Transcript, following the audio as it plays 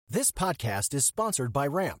This podcast is sponsored by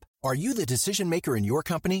Ramp. Are you the decision maker in your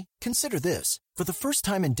company? Consider this. For the first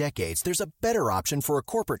time in decades, there's a better option for a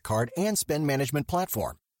corporate card and spend management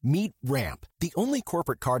platform. Meet Ramp, the only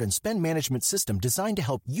corporate card and spend management system designed to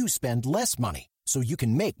help you spend less money so you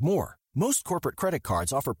can make more. Most corporate credit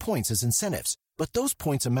cards offer points as incentives, but those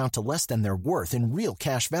points amount to less than their worth in real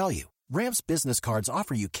cash value. Ramp's business cards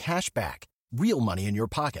offer you cash back, real money in your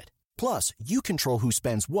pocket. Plus, you control who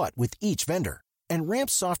spends what with each vendor. And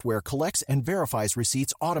Ramp's software collects and verifies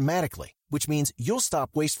receipts automatically, which means you'll stop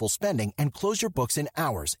wasteful spending and close your books in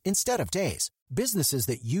hours instead of days. Businesses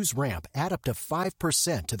that use Ramp add up to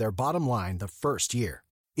 5% to their bottom line the first year.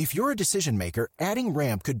 If you're a decision maker, adding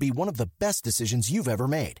Ramp could be one of the best decisions you've ever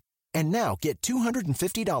made. And now get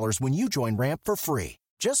 $250 when you join Ramp for free.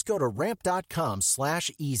 Just go to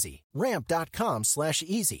ramp.com/easy.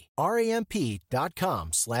 Ramp.com/easy.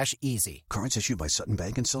 RAMP.com/easy. Cards issued by Sutton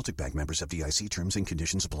Bank and Celtic Bank, members FDIC. Terms and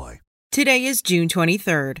conditions apply. Today is June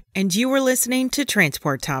 23rd, and you are listening to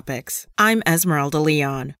Transport Topics. I'm Esmeralda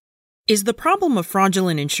Leon. Is the problem of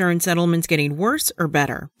fraudulent insurance settlements getting worse or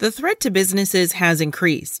better? The threat to businesses has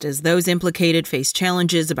increased as those implicated face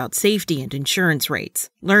challenges about safety and insurance rates.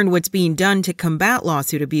 Learn what's being done to combat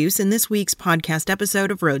lawsuit abuse in this week's podcast episode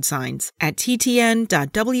of Road Signs at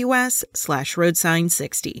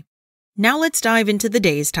ttn.ws/roadsign60. Now let's dive into the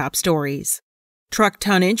day's top stories. Truck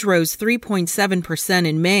tonnage rose 3.7%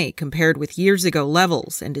 in May compared with years ago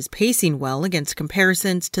levels and is pacing well against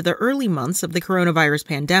comparisons to the early months of the coronavirus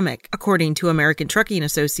pandemic, according to American Trucking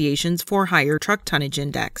Association's For-Hire Truck Tonnage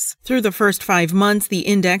Index. Through the first 5 months, the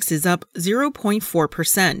index is up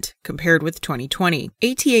 0.4% compared with 2020.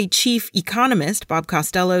 ATA chief economist Bob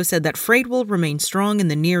Costello said that freight will remain strong in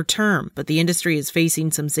the near term, but the industry is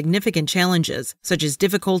facing some significant challenges, such as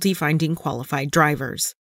difficulty finding qualified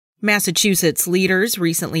drivers. Massachusetts leaders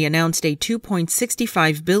recently announced a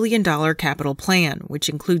 $2.65 billion capital plan, which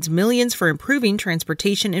includes millions for improving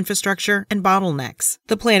transportation infrastructure and bottlenecks.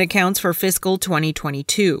 The plan accounts for fiscal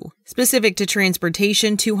 2022. Specific to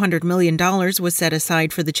transportation, $200 million was set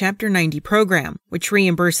aside for the Chapter 90 program, which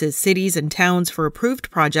reimburses cities and towns for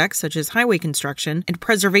approved projects such as highway construction and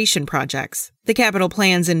preservation projects. The capital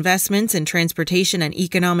plan's investments in transportation and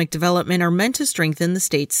economic development are meant to strengthen the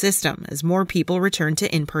state's system as more people return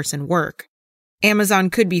to in-person work. Amazon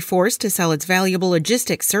could be forced to sell its valuable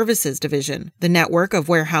logistics services division, the network of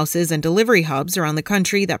warehouses and delivery hubs around the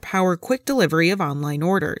country that power quick delivery of online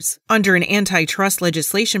orders. Under an antitrust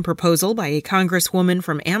legislation proposal by a congresswoman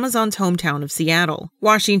from Amazon's hometown of Seattle,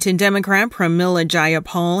 Washington Democrat Pramila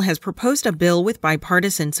Jayapal has proposed a bill with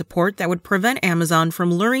bipartisan support that would prevent Amazon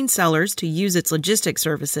from luring sellers to use its logistics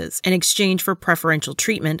services in exchange for preferential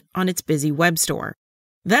treatment on its busy web store.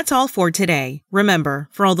 That's all for today. Remember,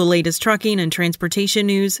 for all the latest trucking and transportation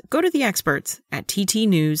news, go to the experts at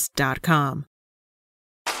ttnews.com.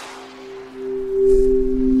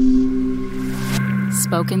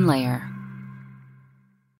 Spoken Layer.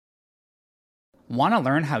 Want to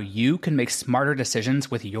learn how you can make smarter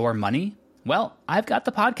decisions with your money? Well, I've got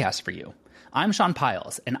the podcast for you. I'm Sean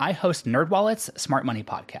Piles, and I host NerdWallet's Smart Money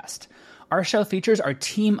Podcast. Our show features our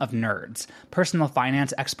team of nerds, personal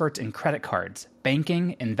finance experts in credit cards,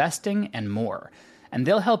 banking, investing, and more. And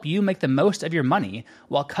they'll help you make the most of your money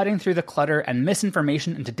while cutting through the clutter and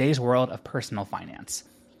misinformation in today's world of personal finance.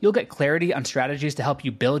 You'll get clarity on strategies to help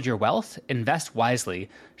you build your wealth, invest wisely,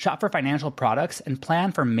 shop for financial products, and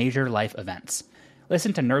plan for major life events.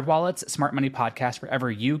 Listen to NerdWallet's Smart Money Podcast wherever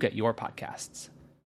you get your podcasts.